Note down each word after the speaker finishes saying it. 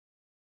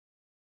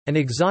An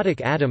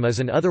exotic atom is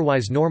an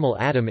otherwise normal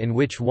atom in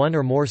which one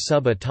or more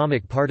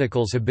subatomic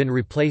particles have been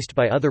replaced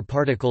by other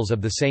particles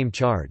of the same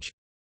charge.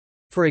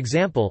 For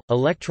example,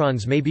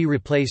 electrons may be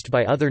replaced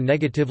by other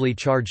negatively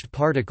charged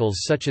particles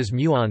such as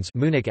muons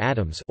Muonic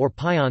atoms or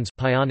pions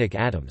pionic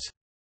atoms.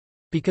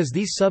 Because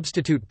these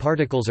substitute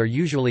particles are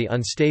usually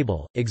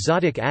unstable,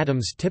 exotic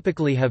atoms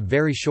typically have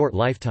very short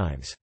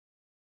lifetimes.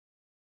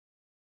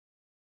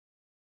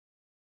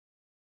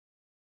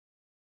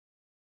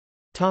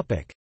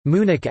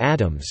 Muonic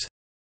atoms.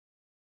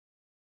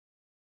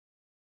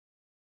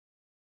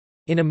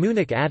 In a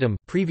muonic atom,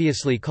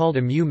 previously called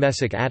a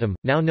mu-mesic atom,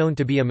 now known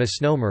to be a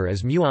misnomer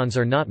as muons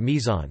are not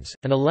mesons,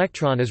 an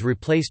electron is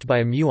replaced by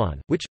a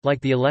muon, which,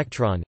 like the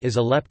electron, is a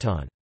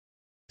lepton.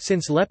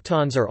 Since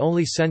leptons are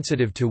only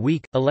sensitive to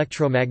weak,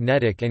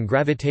 electromagnetic and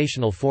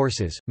gravitational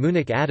forces,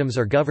 muonic atoms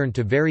are governed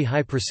to very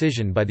high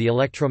precision by the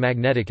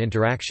electromagnetic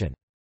interaction.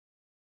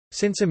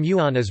 Since a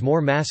muon is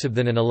more massive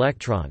than an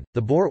electron,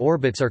 the Bohr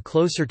orbits are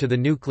closer to the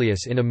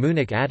nucleus in a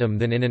muonic atom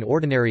than in an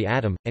ordinary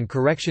atom, and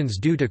corrections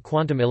due to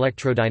quantum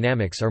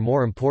electrodynamics are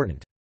more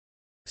important.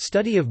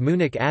 Study of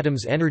muonic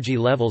atoms' energy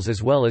levels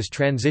as well as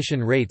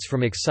transition rates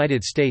from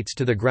excited states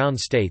to the ground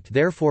state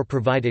therefore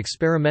provide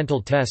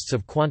experimental tests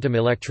of quantum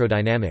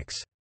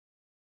electrodynamics.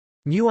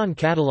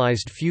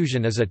 Muon-catalyzed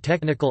fusion is a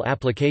technical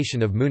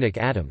application of muonic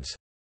atoms.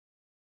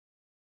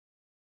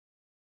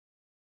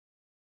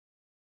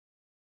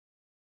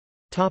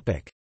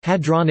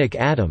 Hadronic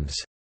atoms.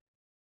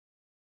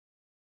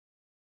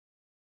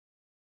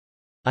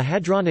 A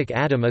hadronic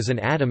atom is an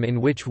atom in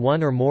which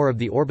one or more of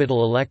the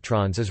orbital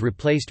electrons is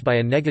replaced by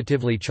a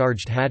negatively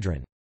charged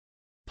hadron.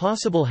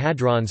 Possible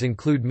hadrons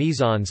include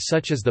mesons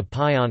such as the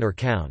pion or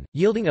kaon,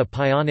 yielding a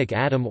pionic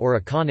atom or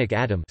a conic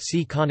atom,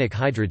 see conic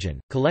hydrogen,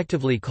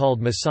 collectively called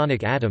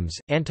mesonic atoms,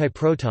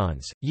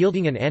 antiprotons,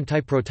 yielding an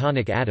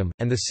antiprotonic atom,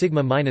 and the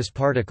sigma-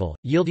 particle,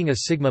 yielding a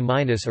sigma-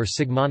 or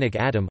sigmonic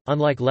atom.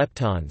 Unlike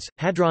leptons,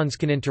 hadrons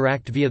can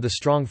interact via the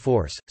strong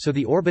force, so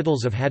the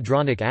orbitals of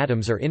hadronic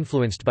atoms are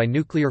influenced by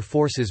nuclear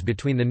forces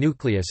between the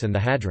nucleus and the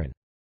hadron.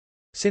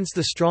 Since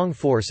the strong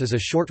force is a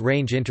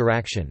short-range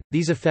interaction,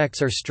 these effects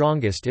are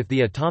strongest if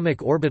the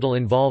atomic orbital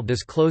involved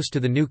is close to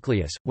the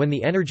nucleus, when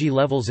the energy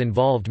levels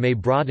involved may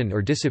broaden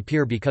or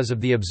disappear because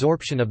of the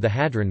absorption of the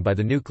hadron by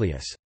the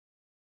nucleus.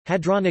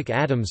 Hadronic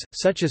atoms,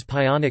 such as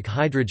pionic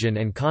hydrogen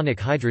and conic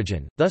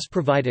hydrogen, thus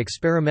provide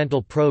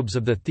experimental probes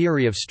of the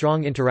theory of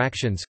strong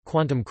interactions,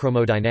 quantum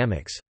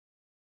chromodynamics.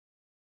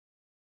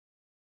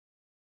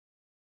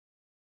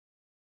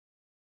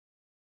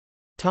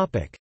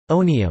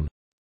 Onium.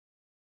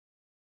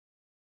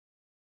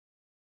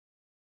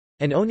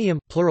 An onium,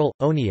 plural,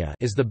 onia,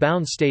 is the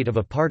bound state of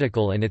a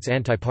particle and its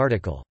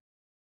antiparticle.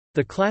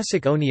 The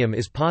classic onium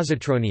is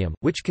positronium,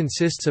 which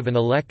consists of an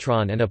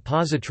electron and a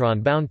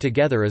positron bound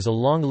together as a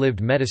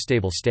long-lived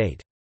metastable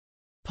state.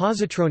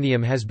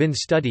 Positronium has been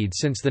studied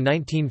since the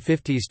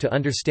 1950s to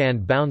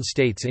understand bound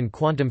states in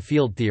quantum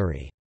field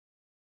theory.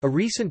 A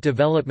recent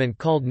development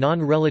called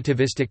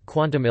non-relativistic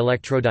quantum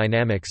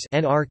electrodynamics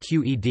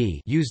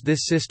used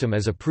this system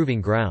as a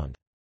proving ground.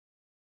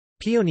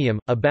 Pionium,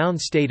 a bound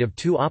state of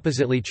two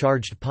oppositely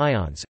charged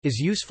pions, is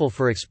useful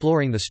for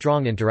exploring the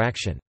strong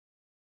interaction.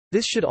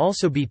 This should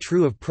also be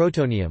true of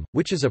protonium,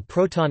 which is a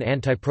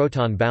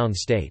proton-antiproton bound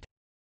state.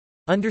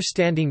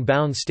 Understanding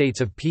bound states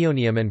of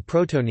pionium and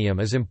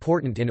protonium is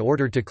important in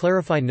order to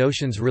clarify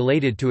notions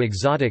related to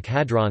exotic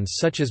hadrons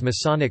such as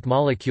mesonic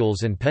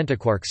molecules and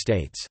pentaquark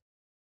states.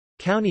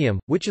 Kaonium,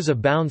 which is a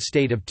bound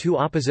state of two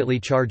oppositely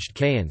charged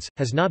kaons,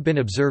 has not been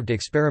observed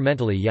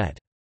experimentally yet.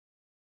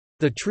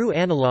 The true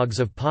analogues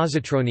of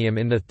positronium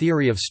in the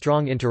theory of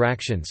strong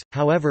interactions,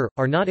 however,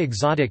 are not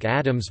exotic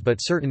atoms but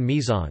certain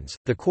mesons,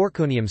 the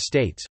quarkonium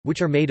states,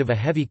 which are made of a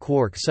heavy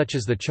quark such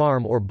as the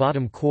charm or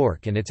bottom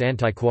quark and its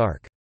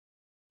antiquark.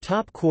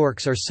 Top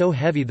quarks are so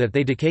heavy that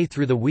they decay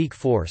through the weak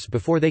force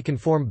before they can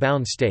form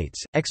bound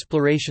states.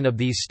 Exploration of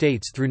these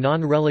states through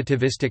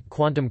non-relativistic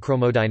quantum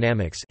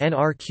chromodynamics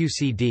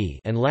 (NRQCD)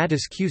 and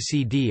lattice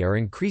QCD are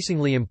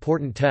increasingly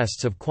important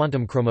tests of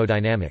quantum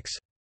chromodynamics.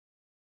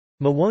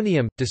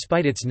 Muonium,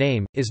 despite its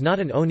name, is not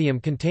an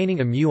onium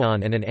containing a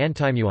muon and an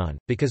antimuon,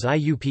 because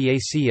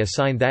IUPAC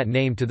assigned that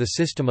name to the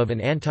system of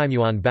an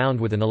antimuon bound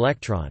with an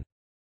electron.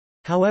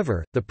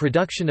 However, the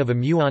production of a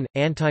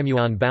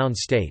muon-antimuon bound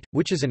state,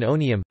 which is an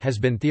onium, has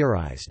been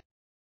theorized.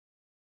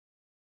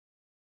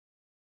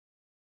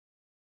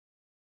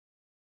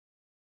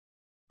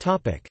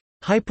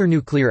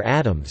 Hypernuclear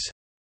atoms.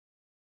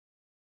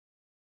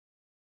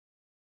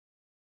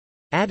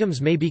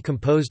 Atoms may be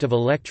composed of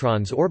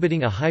electrons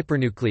orbiting a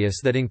hypernucleus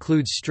that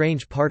includes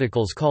strange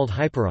particles called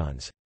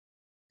hyperons.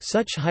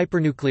 Such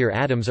hypernuclear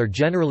atoms are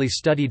generally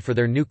studied for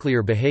their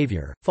nuclear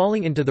behavior,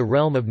 falling into the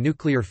realm of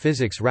nuclear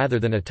physics rather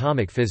than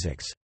atomic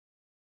physics.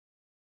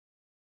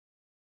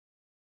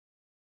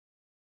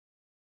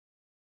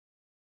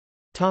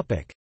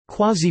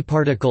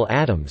 Quasiparticle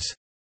atoms.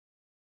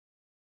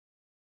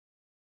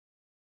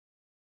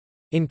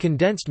 In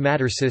condensed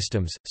matter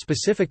systems,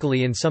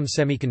 specifically in some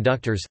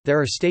semiconductors,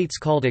 there are states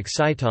called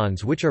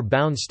excitons which are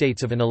bound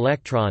states of an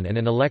electron and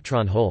an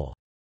electron hole.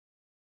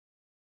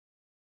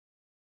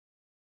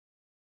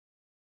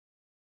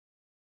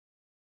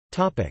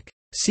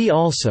 See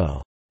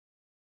also: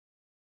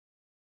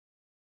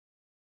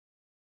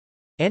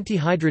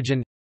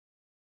 antihydrogen,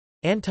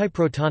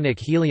 antiprotonic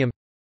helium,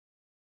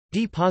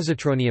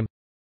 d-positronium,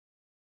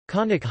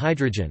 conic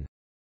hydrogen,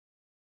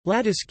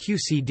 lattice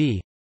QCD,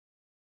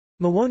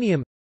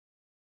 muonium,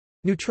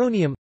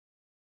 neutronium,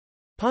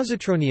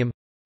 positronium,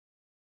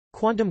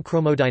 quantum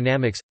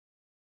chromodynamics,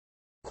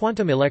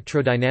 quantum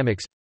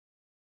electrodynamics,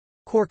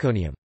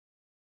 quarkonium.